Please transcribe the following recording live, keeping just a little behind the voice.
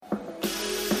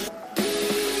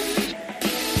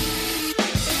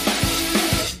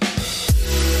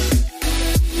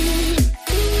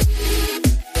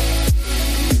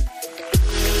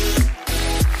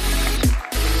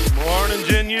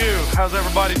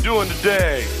doing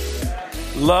today?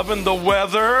 Loving the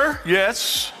weather?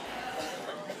 Yes.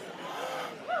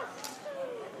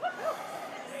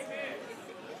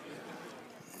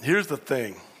 Here's the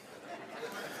thing.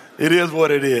 It is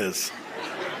what it is.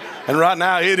 And right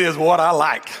now, it is what I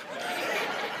like.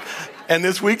 And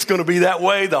this week's going to be that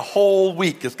way the whole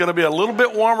week. It's going to be a little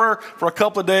bit warmer for a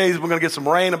couple of days. We're going to get some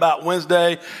rain about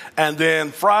Wednesday. And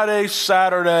then Friday,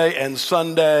 Saturday, and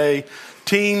Sunday,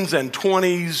 teens and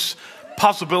 20s,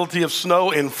 possibility of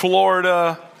snow in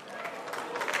Florida.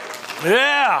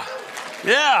 Yeah.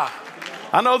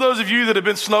 I know those of you that have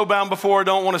been snowbound before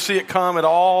don't want to see it come at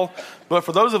all. But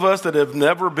for those of us that have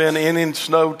never been in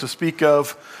snow to speak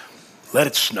of, let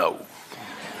it snow.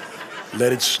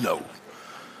 Let it snow.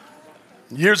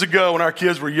 Years ago, when our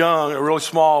kids were young and really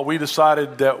small, we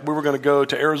decided that we were going to go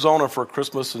to Arizona for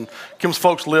Christmas. And Kim's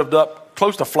folks lived up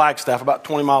close to Flagstaff, about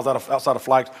 30 miles outside of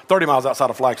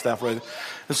Flagstaff, really.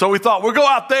 And so we thought, we'll go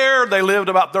out there. They lived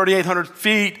about 3,800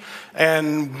 feet,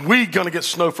 and we're going to get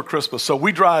snow for Christmas. So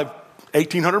we drive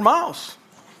 1,800 miles.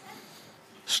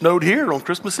 Snowed here on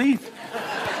Christmas Eve.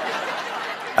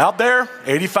 Out there,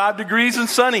 85 degrees and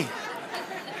sunny.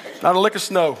 Not a lick of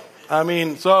snow. I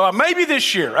mean, so maybe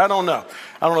this year. I don't know.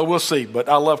 We'll see. But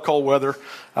I love cold weather.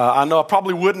 I know I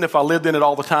probably wouldn't if I lived in it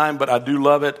all the time, but I do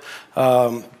love it.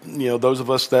 Those of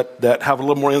us that have a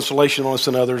little more insulation on us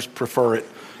than others prefer it.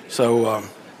 So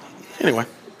anyway,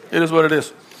 it is what it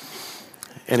is.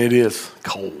 And it is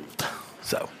cold.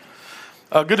 So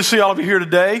good to see all of you here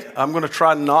today. I'm going to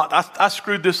try not. I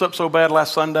screwed this up so bad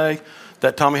last Sunday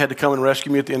that Tommy had to come and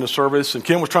rescue me at the end of service. And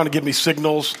Kim was trying to give me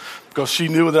signals because she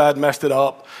knew that I had messed it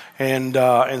up.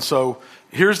 And so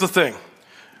here's the thing.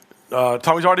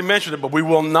 Tommy's already mentioned it, but we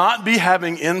will not be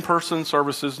having in-person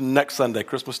services next Sunday,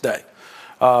 Christmas Day.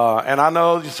 And I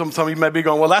know some of you may be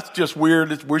going, well, that's just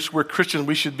weird. We're Christians.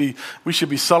 We should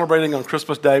be celebrating on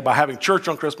Christmas Day by having church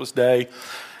on Christmas Day.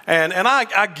 And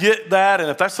I get that, and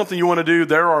if that's something you want to do,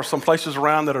 there are some places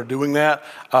around that are doing that.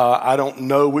 I don't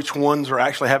know which ones are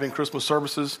actually having Christmas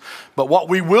services, but what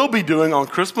we will be doing on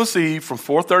Christmas Eve from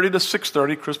 4:30 to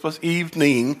 6:30, Christmas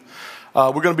evening,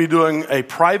 we're going to be doing a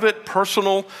private,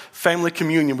 personal family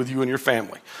communion with you and your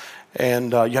family.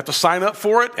 And you have to sign up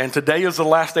for it, and today is the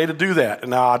last day to do that. And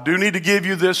now I do need to give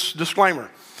you this disclaimer.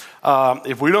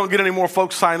 If we don't get any more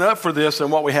folks sign up for this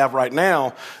than what we have right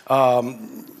now,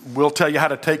 we'll tell you how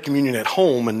to take communion at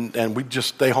home, and we just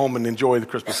stay home and enjoy the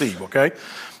Christmas Eve, okay?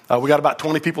 We got about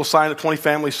 20 people signed up, 20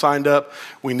 families signed up.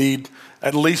 We need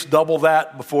at least double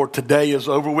that before today is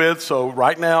over with. So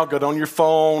right now, go on your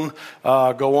phone,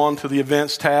 go on to the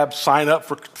events tab, sign up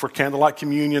for Candlelight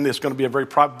Communion. It's going to be a very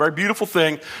beautiful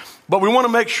thing. But we want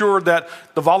to make sure that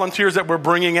the volunteers that we're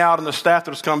bringing out and the staff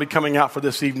that's going to be coming out for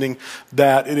this evening,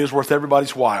 that it is worth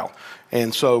everybody's while.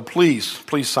 And so please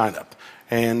sign up.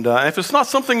 And if it's not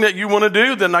something that you want to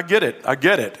do, then I get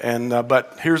it. And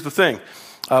but here's the thing: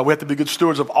 we have to be good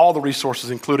stewards of all the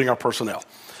resources, including our personnel.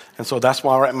 And so that's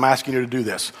why I'm asking you to do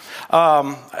this.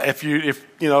 If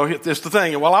it's the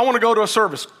thing. Well, I want to go to a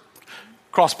service.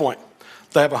 Crosspoint.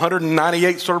 They have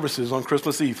 198 services on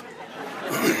Christmas Eve.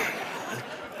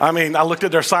 I mean, I looked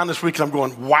at their sign this week and I'm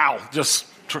going, wow,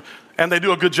 and they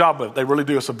do a good job of it. They really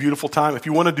do. It's a beautiful time. If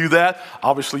you want to do that,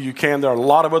 obviously you can. There are a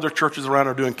lot of other churches around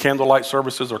that are doing candlelight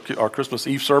services or Christmas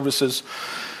Eve services.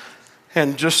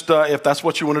 And just if that's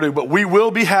what you want to do. But we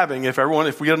will be having, if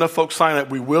we get enough folks sign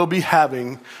up, we will be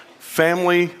having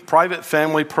private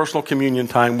family, personal communion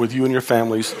time with you and your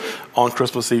families on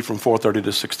Christmas Eve from 4:30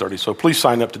 to 6:30. So please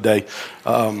sign up today.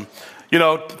 Talking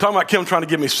about Kim trying to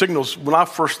give me signals, when I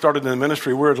first started in the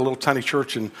ministry, we were at a little tiny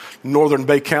church in northern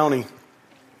Bay County,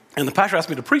 and the pastor asked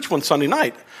me to preach one Sunday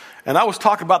night, and I was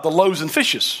talking about the loaves and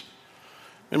fishes.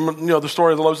 And the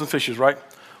story of the loaves and fishes, right?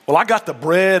 Well, I got the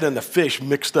bread and the fish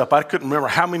mixed up. I couldn't remember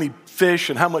how many fish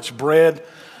and how much bread,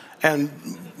 and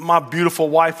my beautiful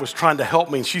wife was trying to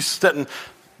help me, and she's sitting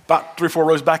about 3 or 4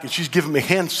 rows back, and she's giving me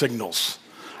hand signals.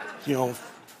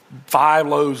 5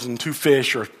 loaves and 2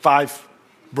 fish, or 5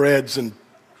 breads and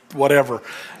whatever,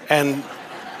 and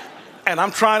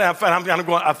I'm trying to, and I'm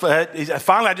going.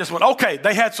 Finally, I just went, okay.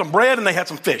 They had some bread and they had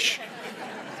some fish.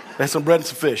 They had some bread and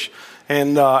some fish,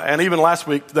 and even last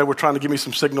week they were trying to give me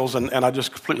some signals, and I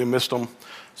just completely missed them.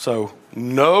 So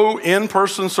no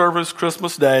in-person service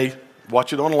Christmas Day.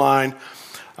 Watch it online,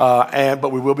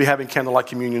 but we will be having candlelight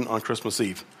communion on Christmas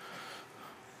Eve.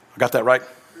 I got that right?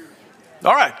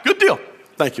 All right, good deal.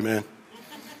 Thank you, man.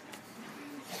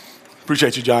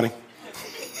 Appreciate you, Johnny.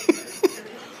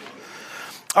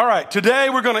 All right, today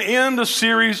we're going to end a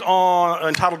series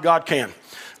entitled God Can.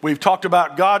 We've talked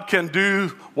about God can do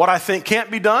what I think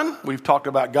can't be done. We've talked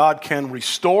about God can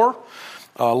restore.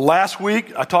 Last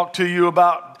week, I talked to you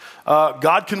about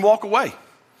God can walk away.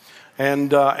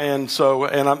 And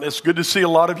it's good to see a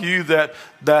lot of you that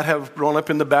have grown up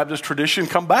in the Baptist tradition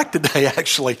come back today,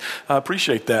 actually. I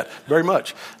appreciate that very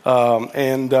much.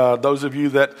 Those of you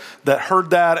that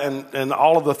heard that and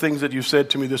all of the things that you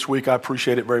said to me this week, I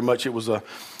appreciate it very much. It was a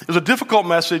difficult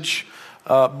message,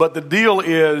 but the deal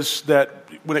is that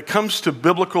when it comes to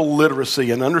biblical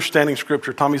literacy and understanding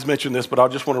Scripture, Tommy's mentioned this, but I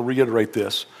just want to reiterate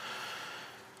this.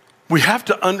 We have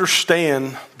to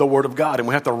understand the Word of God, and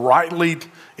we have to rightly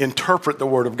interpret the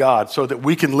Word of God so that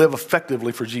we can live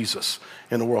effectively for Jesus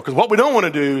in the world. Because what we don't want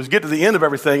to do is get to the end of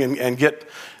everything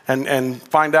and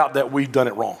find out that we've done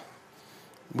it wrong.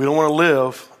 We don't want to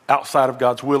live outside of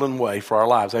God's will and way for our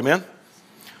lives. Amen?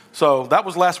 So that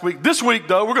was last week. This week,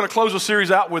 though, we're going to close the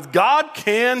series out with God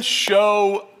Can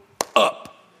Show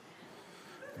Up.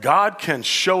 God can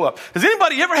show up. Has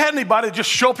anybody ever had anybody just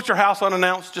show up at your house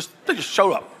unannounced? They just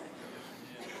show up.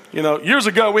 You know, years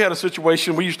ago, we had a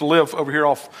situation. We used to live over here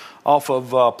off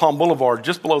of Palm Boulevard,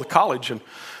 just below the college.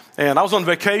 And I was on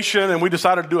vacation, and we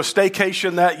decided to do a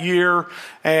staycation that year.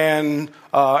 And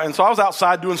so I was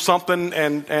outside doing something,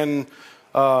 and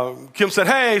Kim said,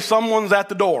 "Hey, someone's at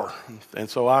the door." And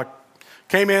so I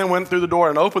came in, went through the door,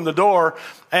 and opened the door.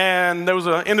 And there was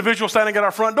an individual standing at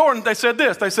our front door, and they said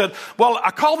this. They said, "Well,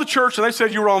 I called the church, and they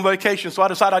said you were on vacation, so I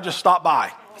decided I'd just stop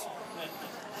by."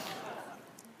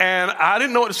 And I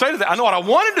didn't know what to say to that. I know what I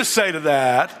wanted to say to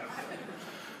that,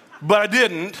 but I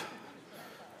didn't.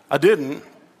 And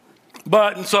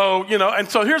so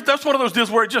that's one of those deals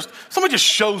where somebody just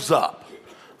shows up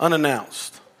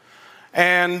unannounced.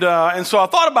 And so I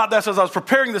thought about that as I was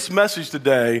preparing this message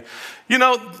today. You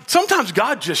know, sometimes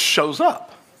God just shows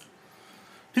up.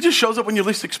 He just shows up when you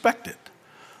least expect it.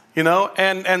 You know,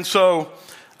 and so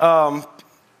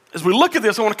as we look at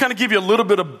this, I want to kind of give you a little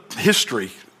bit of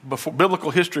history,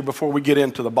 biblical history, before we get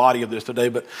into the body of this today.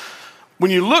 But when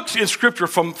you look in Scripture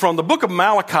from the book of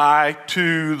Malachi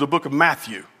to the book of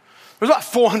Matthew, there's about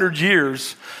 400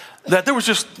 years that there was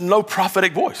just no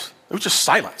prophetic voice. It was just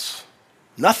silence,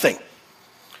 nothing.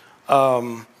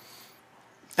 And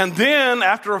then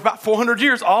after about 400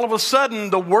 years, all of a sudden,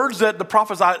 the words that the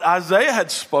prophet Isaiah had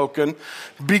spoken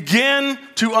began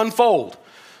to unfold.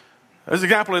 As an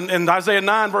example, in Isaiah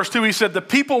 9, verse 2, he said, "The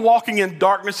people walking in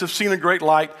darkness have seen a great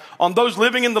light. On those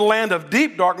living in the land of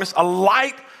deep darkness, a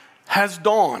light has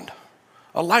dawned."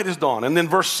 A light has dawned. And then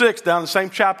verse 6, down in the same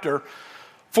chapter,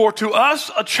 "For to us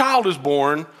a child is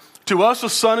born, to us a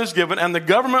son is given, and the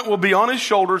government will be on his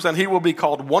shoulders, and he will be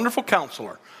called Wonderful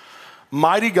Counselor,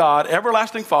 Mighty God,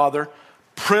 Everlasting Father,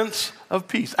 Prince of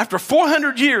Peace." After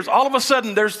 400 years, all of a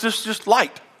sudden, there's just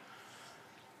light.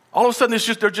 All of a sudden, there's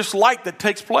just light that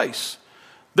takes place.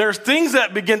 There's things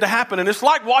that begin to happen, and it's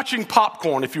like watching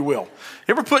popcorn, if you will.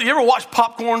 You ever watch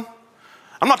popcorn?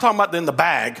 I'm not talking about in the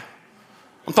bag.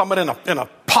 I'm talking about in a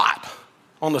pot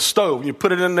on the stove. You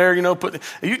put it in there,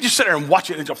 you just sit there and watch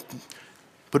it. And just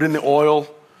put in the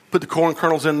oil, put the corn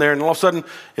kernels in there, and all of a sudden,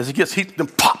 as it gets heated, then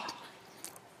pop,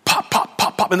 pop, pop,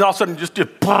 pop, pop, and then all of a sudden, just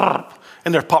pop,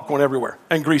 and there's popcorn everywhere,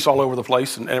 and grease all over the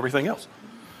place, and everything else.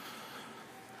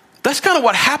 That's kind of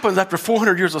what happens after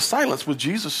 400 years of silence with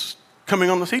Jesus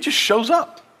coming on this. He just shows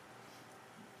up.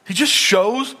 He just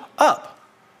shows up.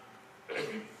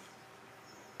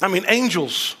 I mean,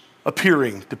 angels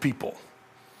appearing to people.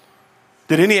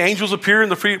 Did any angels appear in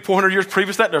the 400 years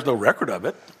previous to that? There's no record of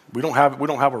it. We don't have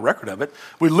a record of it.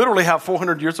 We literally have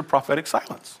 400 years of prophetic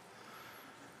silence.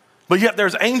 But yet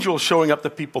there's angels showing up to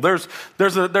people. There's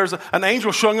an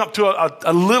angel showing up to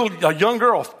a young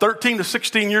girl, 13 to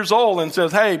 16 years old, and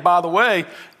says, "Hey, by the way,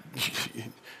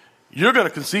 you're going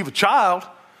to conceive a child."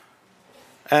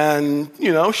 And,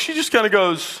 she just kind of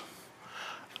goes,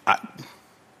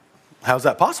 "How's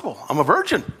that possible? I'm a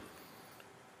virgin."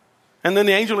 And then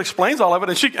the angel explains all of it,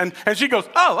 and she goes,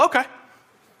 "Oh, okay."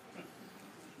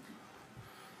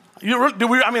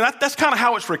 That's kind of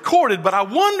how it's recorded, but I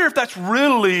wonder if that's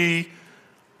really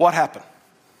what happened.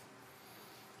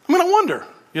 I wonder,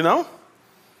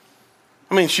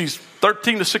 she's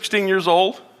 13 to 16 years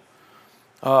old.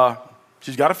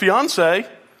 She's got a fiance,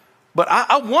 but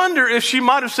I wonder if she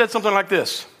might have said something like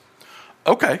this.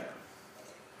 Okay.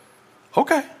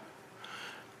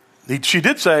 She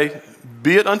did say,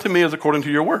 "Be it unto me as according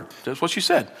to your word." That's what she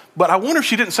said. But I wonder if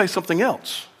she didn't say something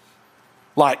else.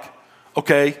 Like,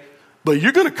 "Okay, but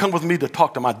you're going to come with me to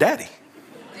talk to my daddy."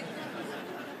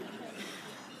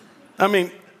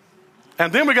 And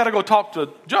then we got to go talk to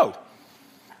Joe.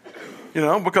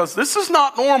 Because this is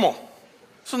not normal.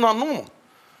 This is not normal.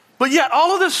 But yet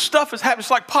all of this stuff is happening.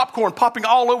 It's like popcorn popping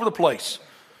all over the place.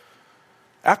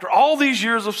 After all these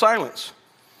years of silence.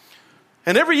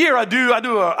 And every year I do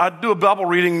a Bible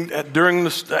reading during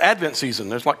this Advent season.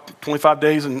 There's like 25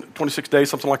 days and 26 days,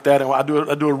 something like that. And I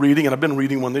do a reading, and I've been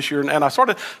reading one this year. And so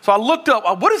I looked up,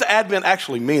 what does Advent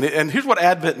actually mean? And here's what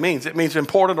Advent means. It means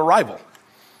important arrival.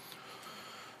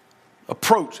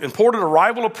 Approach, important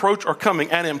arrival, approach, or coming.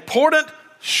 An important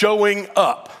showing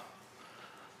up.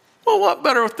 Well, what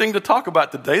better thing to talk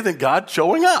about today than God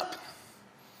showing up?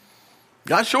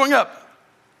 God showing up.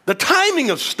 The timing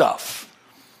of stuff.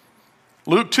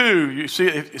 Luke 2, you see,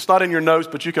 it's not in your notes,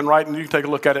 but you can write and you can take a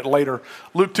look at it later.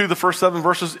 Luke 2, the first 7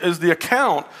 verses, is the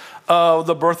account of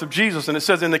the birth of Jesus. And it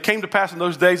says, and it came to pass in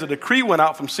those days, a decree went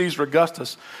out from Caesar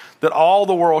Augustus that all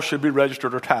the world should be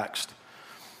registered or taxed.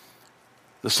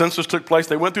 The census took place.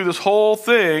 They went through this whole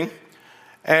thing,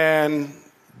 and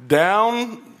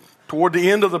down toward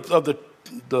the end of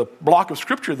the block of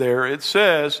scripture there, it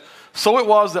says, so it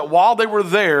was that while they were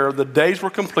there, the days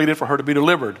were completed for her to be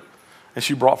delivered. And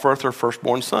she brought forth her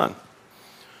firstborn son.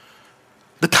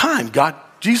 The time,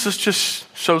 Jesus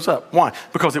just shows up. Why?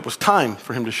 Because it was time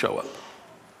for him to show up.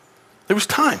 It was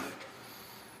time.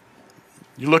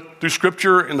 You look through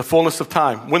scripture in the fullness of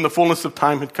time, when the fullness of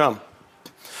time had come.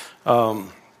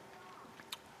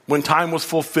 When time was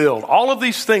fulfilled. All of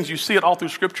these things, you see it all through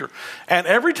scripture. And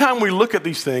every time we look at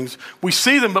these things, we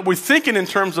see them, but we're thinking in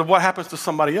terms of what happens to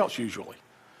somebody else usually.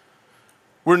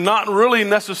 We're not really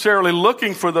necessarily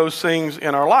looking for those things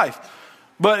in our life.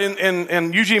 But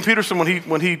in Eugene Peterson,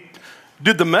 when he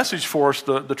did the message for us,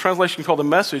 the translation called the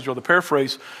Message, or the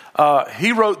paraphrase,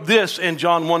 he wrote this in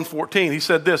John 1:14. He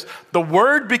said this, the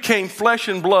Word became flesh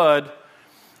and blood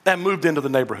and moved into the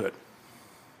neighborhood.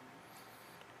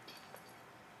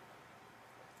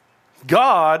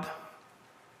 God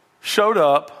showed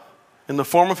up in the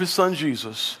form of his son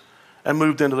Jesus and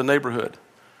moved into the neighborhood.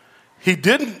 He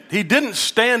didn't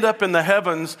stand up in the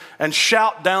heavens and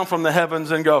shout down from the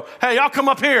heavens and go, hey, y'all come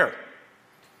up here.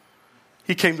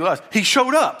 He came to us. He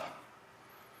showed up.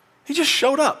 He just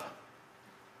showed up.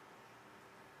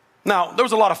 Now, there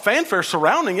was a lot of fanfare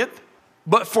surrounding it,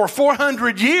 but for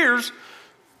 400 years,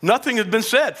 nothing had been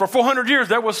said. For 400 years,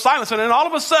 there was silence. And then all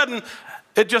of a sudden,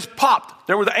 it just popped.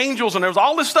 There were the angels and there was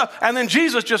all this stuff. And then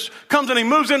Jesus just comes and he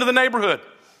moves into the neighborhood.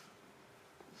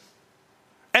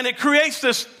 And it creates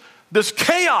this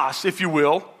chaos, if you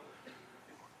will,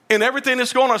 in everything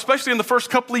that's going on, especially in the first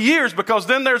couple of years, because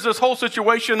then there's this whole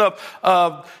situation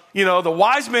of the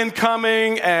wise men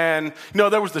coming, and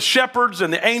there was the shepherds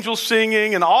and the angels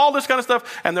singing and all this kind of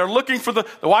stuff, and they're looking for the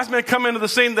wise men come into the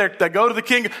scene. They go to the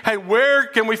king. Hey, where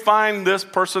can we find this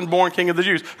person born king of the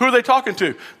Jews? Who are they talking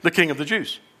to? The king of the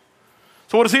Jews.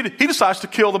 So what does he do? He decides to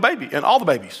kill the baby and all the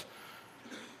babies.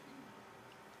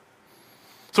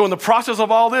 So in the process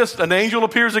of all this, an angel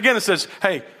appears again and says,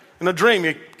 hey, in a dream,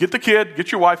 you get the kid,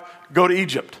 get your wife, go to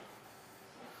Egypt.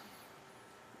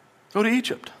 Go to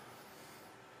Egypt.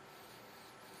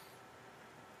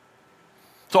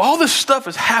 So all this stuff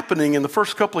is happening in the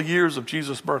first couple of years of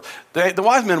Jesus' birth. The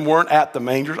wise men weren't at the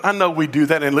mangers. I know we do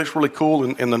that and it looks really cool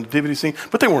in the nativity scene,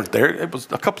 but they weren't there. It was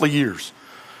a couple of years.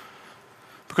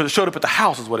 Because it showed up at the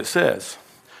house is what it says.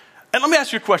 And let me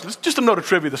ask you a question. It's just a note of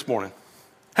trivia this morning.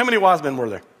 How many wise men were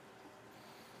there?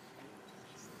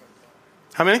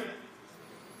 How many?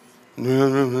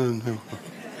 No.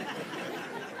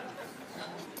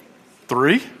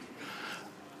 3?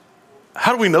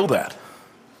 How do we know that?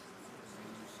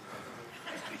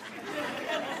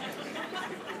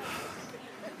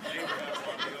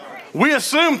 We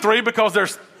assume 3 because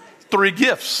there's 3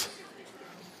 gifts.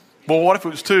 Well, what if it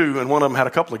was 2 and one of them had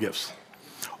a couple of gifts?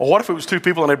 Or what if it was 2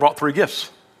 people and they brought 3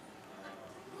 gifts?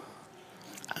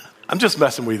 I'm just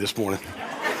messing with you this morning.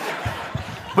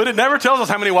 But it never tells us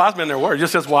how many wise men there were. It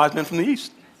just says wise men from the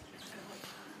east.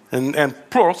 And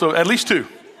plural, so at least 2.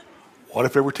 What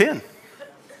if there were 10?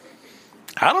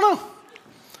 I don't know.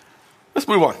 Let's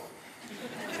move on.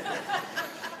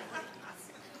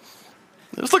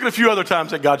 Let's look at a few other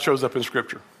times that God shows up in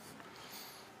Scripture.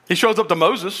 He shows up to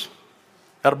Moses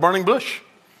at a burning bush.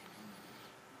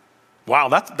 Wow,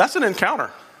 that's an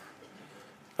encounter.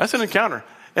 That's an encounter.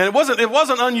 And it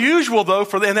wasn't unusual though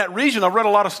in that region. I've read a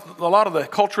lot of the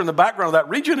culture in the background of that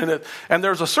region and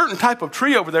there's a certain type of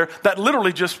tree over there that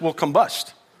literally just will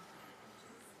combust.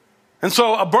 And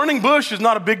so a burning bush is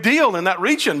not a big deal in that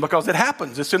region because it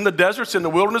happens. It's in the desert, it's in the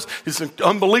wilderness, it's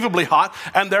unbelievably hot,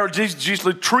 and there are these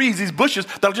trees, these bushes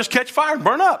that'll just catch fire and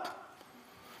burn up.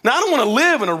 Now I don't want to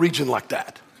live in a region like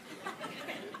that.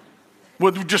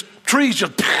 With just trees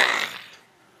just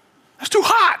that's too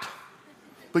hot.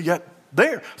 But yet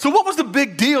there. So what was the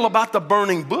big deal about the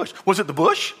burning bush? Was it the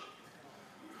bush?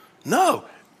 No.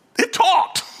 It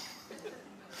talked.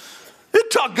 It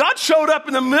God showed up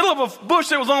in the middle of a bush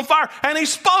that was on fire and he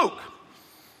spoke.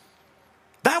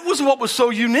 That was what was so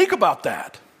unique about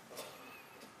that.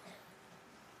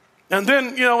 And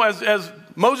then, as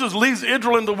Moses leads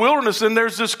Israel in the wilderness, and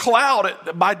there's this cloud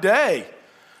by day.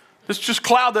 This just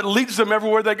cloud that leads them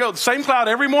everywhere they go. The same cloud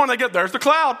every morning they get, there's the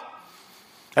cloud.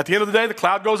 At the end of the day, the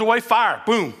cloud goes away, fire,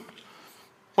 boom.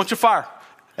 Bunch of fire.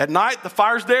 At night, the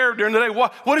fire's there. During the day,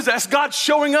 what is that? It's God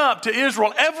showing up to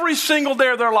Israel every single day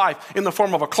of their life in the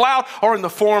form of a cloud or in the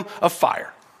form of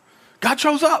fire. God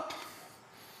shows up.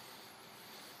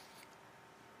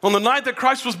 On the night that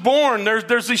Christ was born,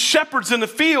 there's these shepherds in the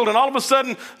field, and all of a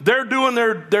sudden, they're doing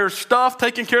their stuff,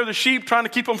 taking care of the sheep, trying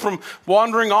to keep them from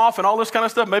wandering off and all this kind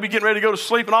of stuff, maybe getting ready to go to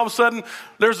sleep, and all of a sudden,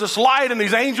 there's this light and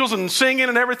these angels and singing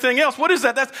and everything else. What is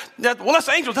that? That's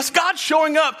angels. That's God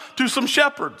showing up to some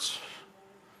shepherds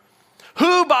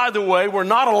who, by the way, were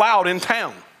not allowed in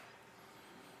town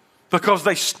because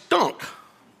they stunk.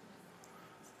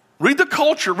 Read the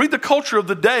culture of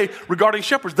the day regarding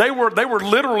shepherds. They were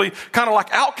literally kind of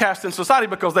like outcasts in society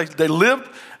because they lived,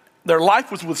 their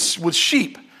life was with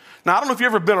sheep. Now, I don't know if you've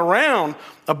ever been around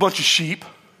a bunch of sheep,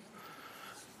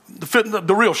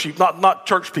 the real sheep, not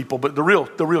church people, but the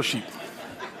real sheep.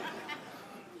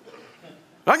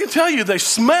 I can tell you, they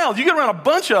smell. You get around a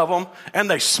bunch of them, and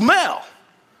they smell.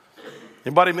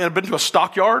 Anybody been to a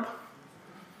stockyard?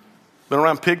 Been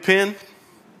around pig pen?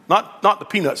 Not the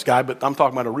Peanuts guy, but I'm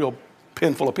talking about a real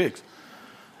pen full of pigs.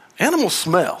 Animals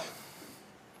smell.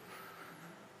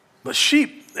 But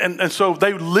sheep, and so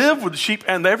they lived with the sheep,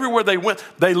 and everywhere they went,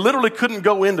 they literally couldn't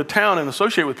go into town and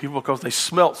associate with people because they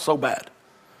smelt so bad.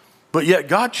 But yet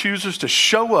God chooses to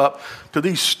show up to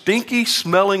these stinky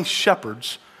smelling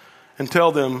shepherds and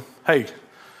tell them, hey,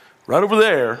 right over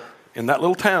there in that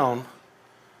little town,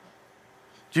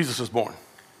 Jesus is born.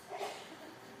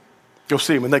 Go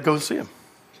see him. And they go see him.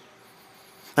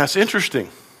 Now, it's interesting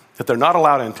that they're not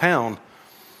allowed in town,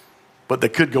 but they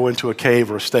could go into a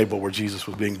cave or a stable where Jesus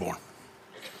was being born.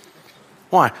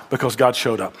 Why? Because God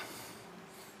showed up.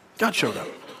 God showed up.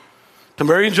 To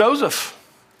Mary and Joseph,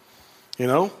 they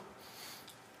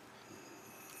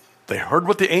heard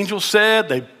what the angel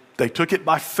said. They took it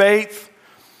by faith.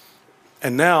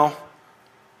 And now,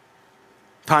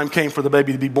 time came for the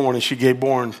baby to be born, and she gave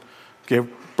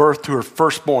birth to her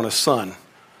firstborn, a son.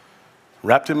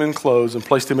 Wrapped him in clothes and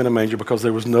placed him in a manger because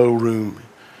there was no room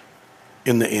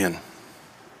in the inn.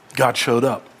 God showed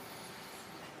up.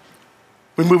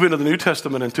 We move into the New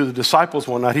Testament and to the disciples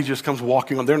one night. He just comes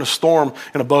walking on. They're in a storm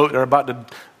in a boat. They're about to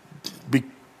be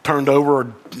turned over,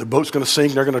 or the boat's going to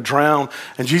sink. They're going to drown.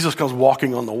 And Jesus comes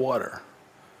walking on the water.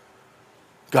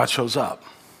 God shows up.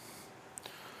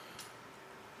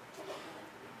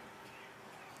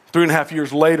 3.5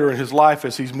 years later in his life,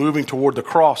 as he's moving toward the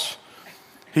cross,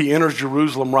 he enters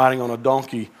Jerusalem riding on a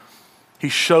donkey. He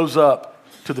shows up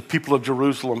to the people of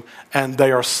Jerusalem, and they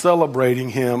are celebrating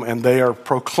him, and they are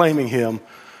proclaiming him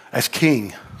as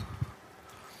king.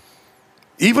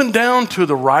 Even down to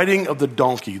the riding of the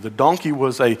donkey. The donkey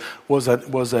donkeys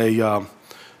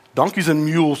and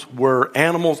mules were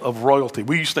animals of royalty.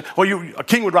 A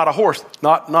king would ride a horse,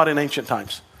 not in ancient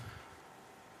times.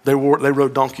 They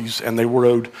rode donkeys and they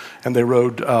rode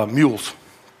mules.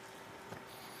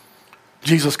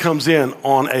 Jesus comes in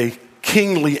on a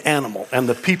kingly animal, and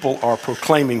the people are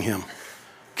proclaiming him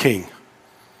king.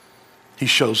 He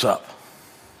shows up.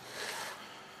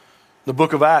 The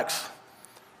book of Acts,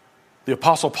 the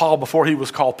Apostle Paul, before he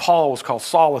was called Paul, was called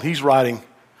Saul, and he's writing,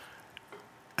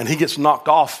 and he gets knocked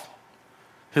off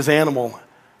his animal,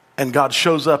 and God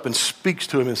shows up and speaks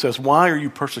to him and says, "Why are you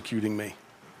persecuting me?"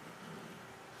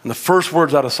 And the first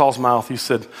words out of Saul's mouth, he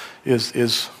said,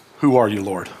 is "Who are you,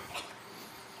 Lord?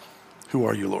 Who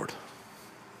are you, Lord?"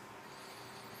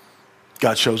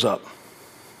 God shows up.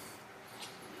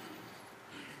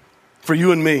 For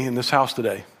you and me in this house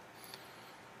today,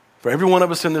 for every one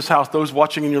of us in this house, those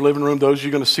watching in your living room, those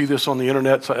you're going to see this on the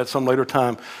internet at some later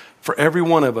time, for every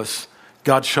one of us,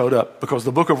 God showed up, because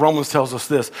the book of Romans tells us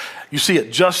this. You see,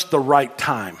 at just the right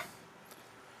time,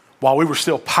 while we were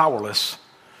still powerless,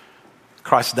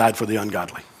 Christ died for the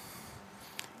ungodly.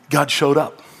 God showed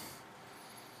up.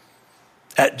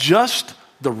 At just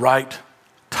the right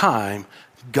time,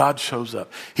 God shows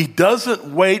up. He doesn't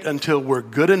wait until we're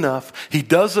good enough. He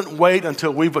doesn't wait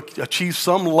until we've achieved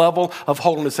some level of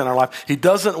holiness in our life. He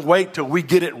doesn't wait till we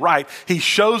get it right. He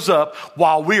shows up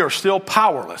while we are still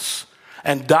powerless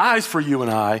and dies for you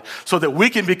and I so that we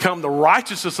can become the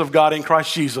righteousness of God in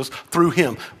Christ Jesus through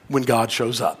him when God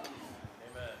shows up.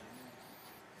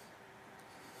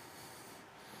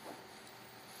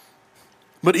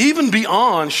 But even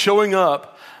beyond showing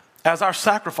up as our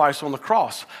sacrifice on the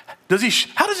cross,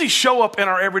 How does he show up in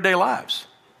our everyday lives?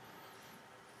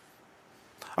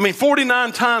 I mean,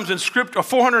 49 times in Scripture, or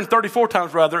 434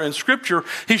 times rather, in Scripture,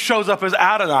 he shows up as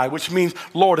Adonai, which means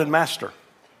Lord and Master.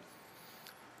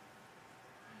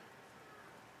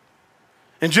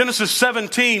 In Genesis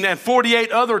 17 and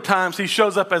 48 other times, he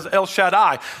shows up as El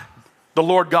Shaddai, the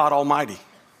Lord God Almighty.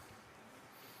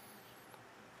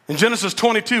 In Genesis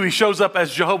 22, he shows up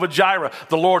as Jehovah Jireh,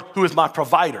 the Lord who is my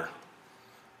provider.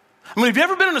 I mean, have you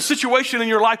ever been in a situation in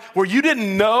your life where you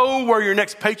didn't know where your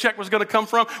next paycheck was going to come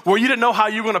from, where you didn't know how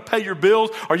you were going to pay your bills,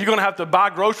 or you're going to have to buy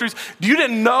groceries? You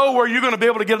didn't know where you're going to be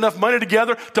able to get enough money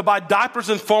together to buy diapers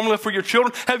and formula for your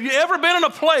children? Have you ever been in a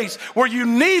place where you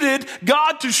needed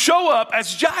God to show up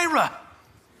as Jireh?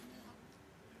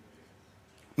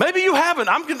 Maybe you haven't.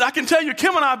 I can tell you,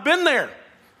 Kim and I have been there.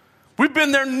 We've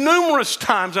been there numerous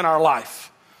times in our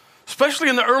life, especially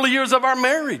in the early years of our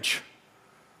marriage.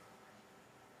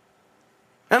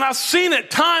 And I've seen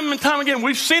it time and time again.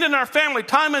 We've seen it in our family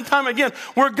time and time again,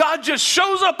 where God just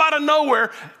shows up out of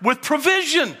nowhere with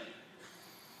provision.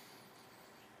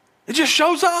 It just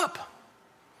shows up.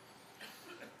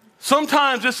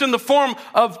 Sometimes it's in the form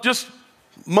of just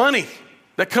money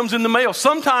that comes in the mail.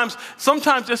 Sometimes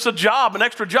it's a job, an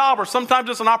extra job, or sometimes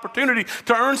it's an opportunity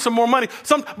to earn some more money.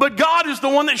 But God is the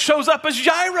one that shows up as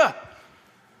Jireh.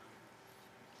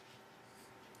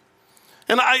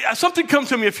 And something came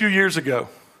to me a few years ago.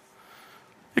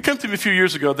 It came to me a few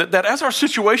years ago that as our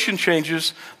situation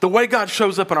changes, the way God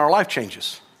shows up in our life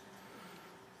changes.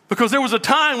 Because there was a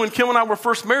time when Kim and I were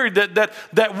first married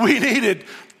that we needed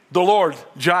the Lord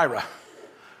Jireh.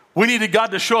 We needed God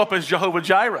to show up as Jehovah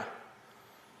Jireh.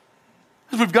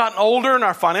 As we've gotten older and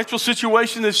our financial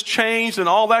situation has changed and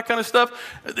all that kind of stuff,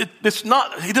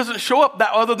 he doesn't show up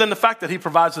that other than the fact that he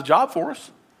provides a job for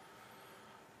us.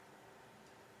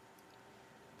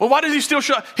 Well, why does he still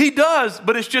show up? He does,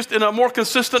 but it's just in a more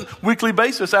consistent weekly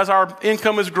basis. As our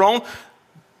income has grown,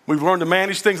 we've learned to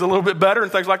manage things a little bit better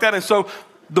and things like that. And so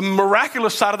the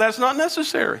miraculous side of that is not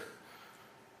necessary.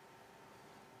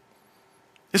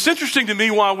 It's interesting to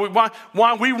me why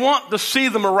we want to see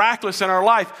the miraculous in our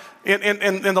life,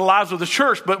 in the lives of the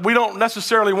church, but we don't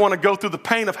necessarily want to go through the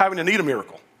pain of having to need a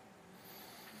miracle.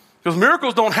 Because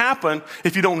miracles don't happen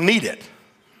if you don't need it.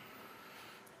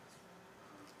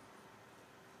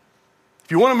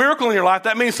 If you want a miracle in your life,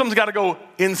 that means something's got to go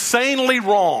insanely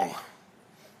wrong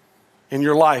in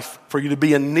your life for you to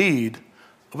be in need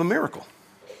of a miracle.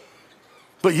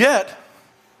 But yet,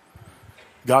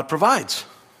 God provides.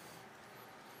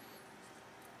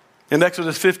 In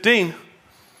Exodus 15,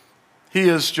 he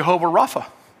is Jehovah Rapha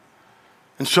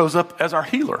and shows up as our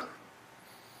healer.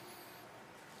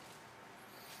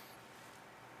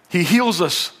 He heals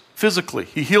us physically.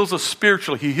 He heals us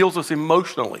spiritually. He heals us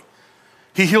emotionally.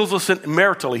 He heals us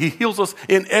maritally. He heals us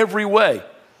in every way.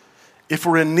 If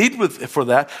we're in need for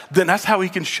that, then that's how he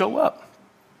can show up.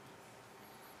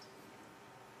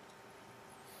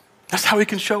 That's how he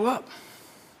can show up.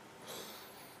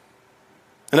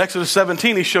 In Exodus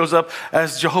 17, he shows up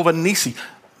as Jehovah Nisi,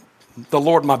 the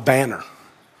Lord, my banner.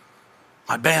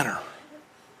 My banner.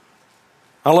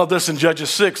 I love this in Judges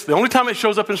 6. The only time it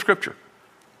shows up in Scripture,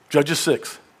 Judges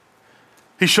 6.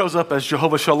 He shows up as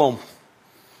Jehovah Shalom,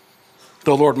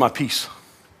 the Lord, my peace.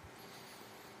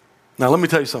 Now, let me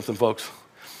tell you something, folks.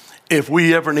 If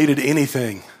we ever needed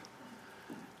anything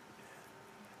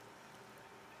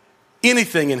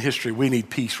in history, we need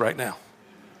peace right now.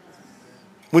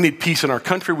 We need peace in our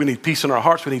country. We need peace in our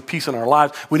hearts. We need peace in our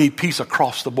lives. We need peace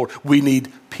across the board. We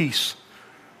need peace.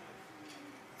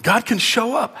 God can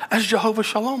show up as Jehovah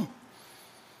Shalom.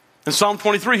 In Psalm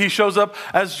 23, he shows up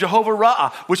as Jehovah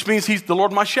Ra'ah, which means he's the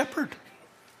Lord my shepherd.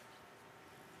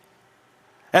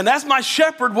 And as my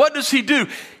shepherd, what does he do?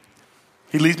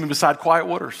 He leads me beside quiet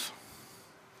waters.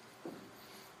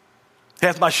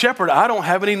 As my shepherd, I don't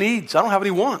have any needs. I don't have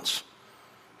any wants.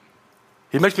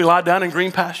 He makes me lie down in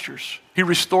green pastures. He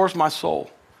restores my soul.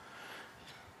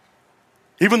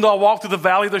 Even though I walk through the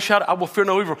valley of the shadow, I will fear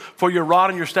no evil, for your rod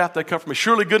and your staff, they comfort me.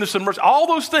 Surely goodness and mercy, all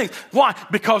those things. Why?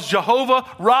 Because Jehovah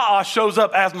Ra'ah shows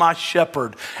up as my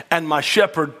shepherd, and my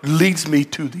shepherd leads me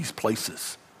to these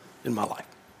places in my life.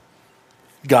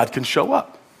 God can show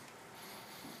up.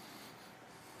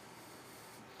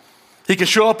 He can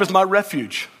show up as my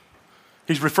refuge.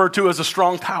 He's referred to as a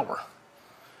strong tower.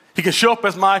 He can show up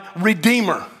as my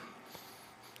redeemer,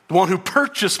 the one who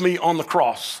purchased me on the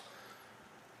cross.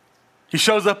 He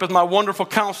shows up as my wonderful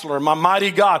counselor, my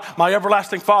mighty God, my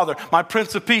everlasting Father, my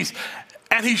Prince of Peace.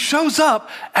 And he shows up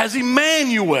as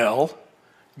Emmanuel,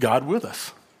 God with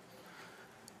us.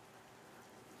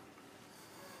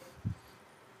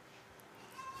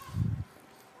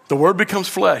 The Word becomes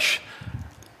flesh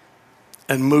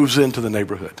and moves into the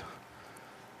neighborhood.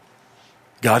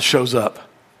 God shows up,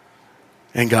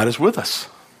 and God is with us.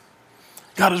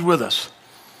 God is with us.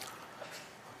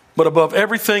 But above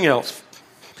everything else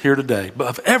here today,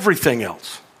 above everything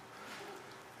else,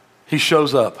 he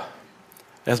shows up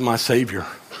as my Savior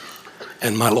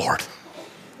and my Lord.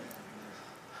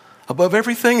 Above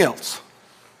everything else,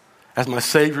 as my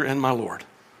Savior and my Lord.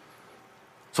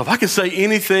 So if I can say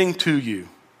anything to you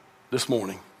this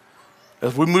morning,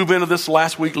 as we move into this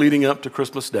last week leading up to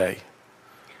Christmas Day,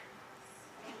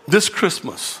 this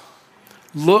Christmas,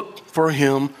 look for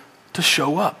him to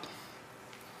show up.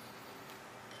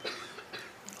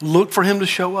 Look for him to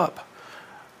show up.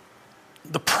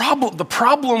 The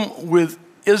problem with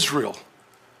Israel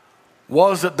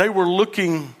was that they were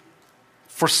looking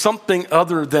for something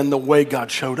other than the way God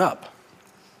showed up.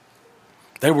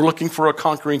 They were looking for a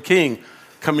conquering king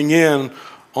coming in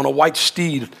on a white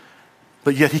steed,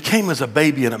 but yet he came as a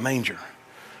baby in a manger.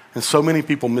 And so many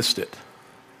people missed it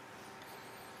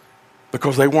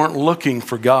because they weren't looking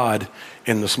for God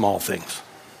in the small things.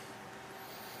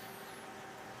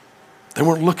 They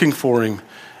weren't looking for him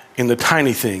in the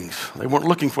tiny things. They were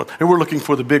looking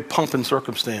for the big pomp and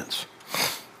circumstance.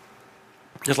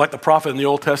 Just like the prophet in the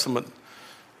Old Testament,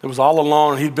 it was all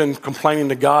alone. He'd been complaining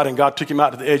to God, and God took him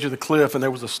out to the edge of the cliff, and there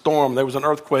was a storm, there was an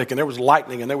earthquake, and there was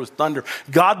lightning, and there was thunder.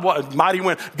 God was mighty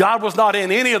wind. God was not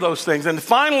in any of those things. And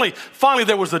finally,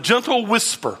 there was a gentle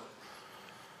whisper,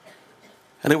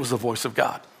 and it was the voice of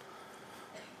God.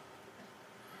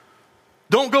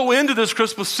 Don't go into this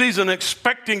Christmas season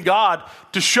expecting God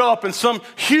to show up in some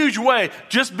huge way.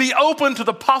 Just be open to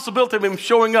the possibility of him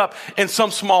showing up in some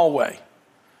small way.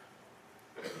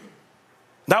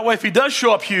 That way, if he does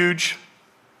show up huge,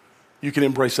 you can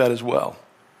embrace that as well.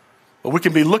 But we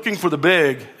can be looking for the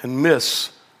big and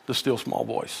miss the still small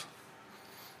voice.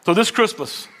 So this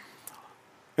Christmas,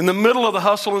 in the middle of the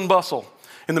hustle and bustle,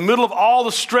 in the middle of all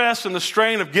the stress and the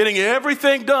strain of getting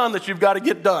everything done that you've got to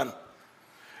get done,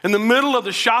 in the middle of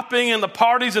the shopping and the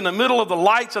parties, in the middle of the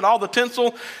lights and all the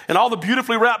tinsel and all the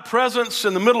beautifully wrapped presents,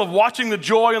 in the middle of watching the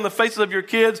joy on the faces of your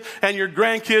kids and your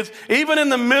grandkids, even in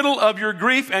the middle of your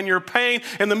grief and your pain,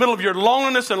 in the middle of your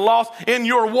loneliness and loss, in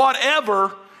your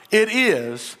whatever it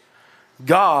is,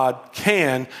 God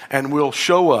can and will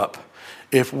show up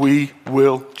if we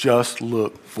will just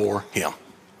look for him.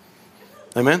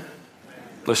 Amen?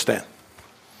 Let's stand.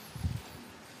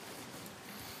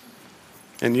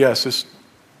 And yes, it's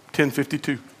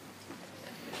 10:52.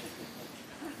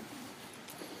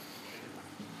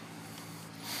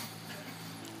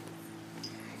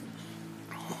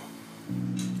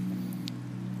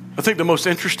 I think the most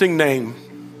interesting name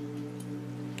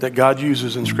that God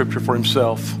uses in Scripture for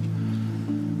himself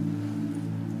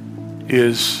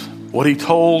is what he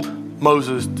told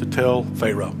Moses to tell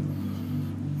Pharaoh.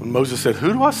 When Moses said,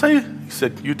 "Who do I say?" He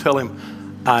said, "You tell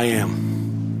him, I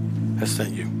am has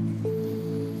sent you."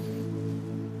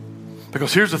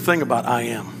 Because here's the thing about I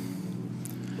am.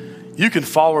 You can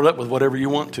follow it up with whatever you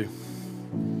want to.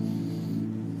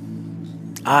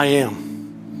 I am.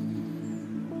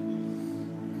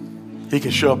 He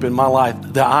can show up in my life.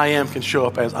 The I am can show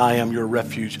up as I am your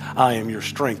refuge. I am your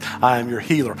strength. I am your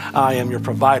healer. I am your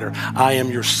provider. I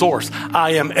am your source.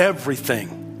 I am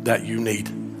everything that you need.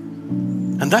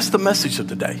 And that's the message of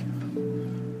today.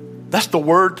 That's the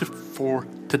word for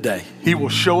today. He will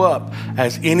show up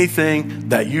as anything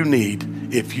that you need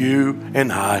if you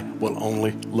and I will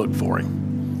only look for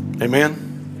him. Amen?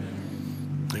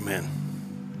 Amen.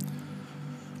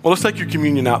 Well, let's take your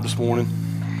communion out this morning.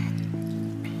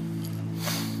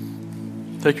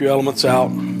 Take your elements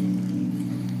out.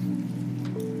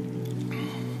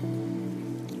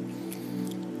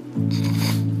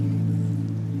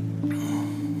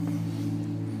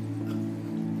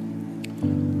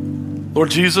 Lord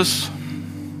Jesus,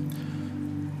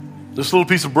 this little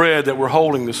piece of bread that we're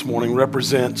holding this morning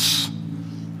represents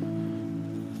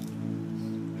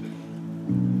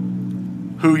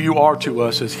who you are to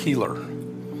us as healer.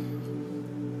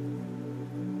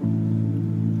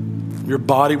 Your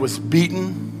body was beaten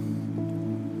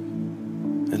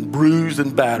and bruised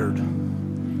and battered.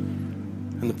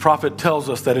 And the prophet tells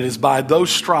us that it is by those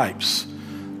stripes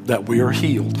that we are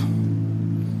healed.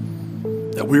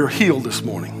 That we are healed this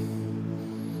morning.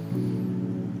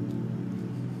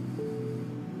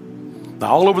 Now,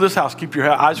 all over this house, keep your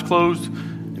eyes closed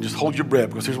and just hold your breath,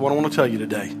 because here's what I want to tell you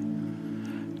today.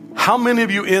 How many of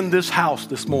you in this house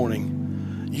this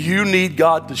morning, you need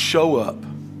God to show up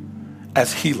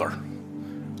as healer?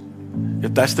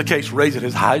 If that's the case, raise it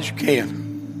as high as you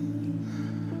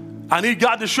can. I need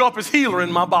God to show up as healer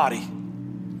in my body.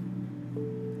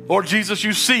 Lord Jesus,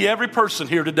 you see every person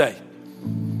here today.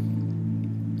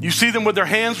 You see them with their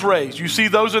hands raised. You see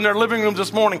those in their living rooms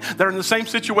this morning that are in the same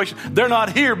situation. They're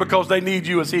not here because they need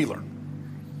you as healer.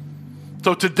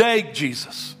 So today,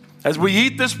 Jesus, as we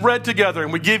eat this bread together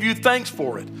and we give you thanks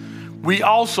for it, we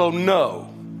also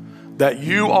know that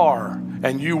you are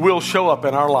and you will show up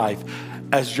in our life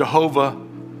as Jehovah,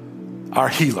 our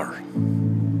healer.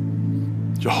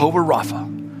 Jehovah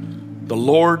Rapha, the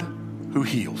Lord who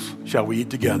heals. Shall we eat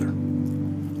together?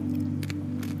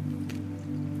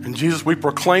 And Jesus, we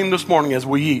proclaim this morning as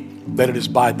we eat that it is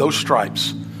by those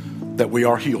stripes that we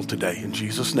are healed today. In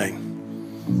Jesus'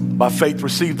 name. By faith,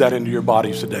 receive that into your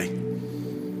bodies today.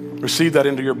 Receive that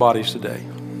into your bodies today.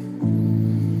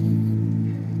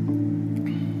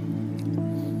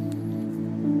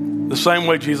 The same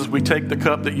way, Jesus, we take the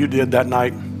cup that you did that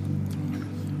night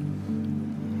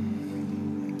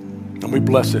and we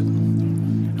bless it.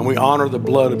 And we honor the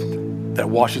blood that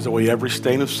washes away every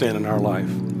stain of sin in our life.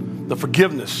 The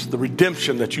forgiveness, the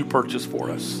redemption that you purchased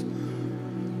for us.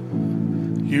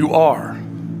 You are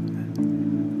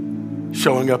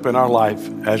showing up in our life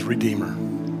as Redeemer.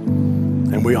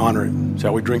 And we honor it.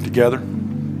 Shall we drink together?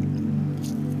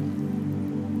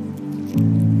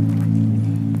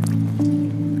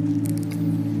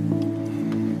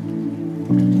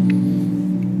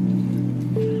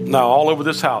 Now, all over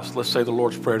this house, let's say the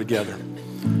Lord's Prayer together.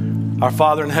 Our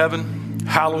Father in heaven,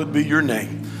 hallowed be your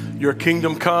name. Your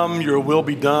kingdom come, your will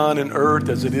be done in earth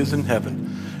as it is in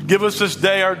heaven. Give us this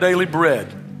day our daily bread,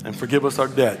 and forgive us our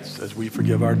debts as we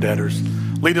forgive our debtors.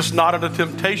 Lead us not into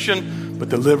temptation, but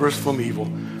deliver us from evil.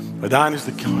 For thine is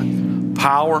the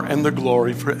power and the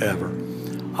glory forever.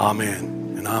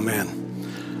 Amen and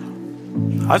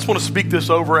amen. I just want to speak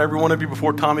this over every one of you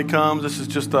before Tommy comes. This is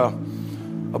just a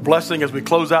blessing as we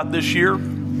close out this year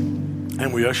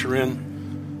and we usher in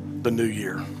the new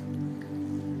year.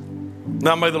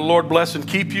 Now may the Lord bless and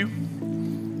keep you.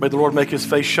 May the Lord make his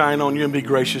face shine on you and be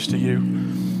gracious to you.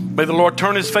 May the Lord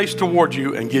turn his face toward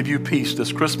you and give you peace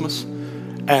this Christmas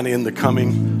and in the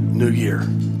coming new year.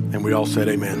 And we all said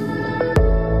amen.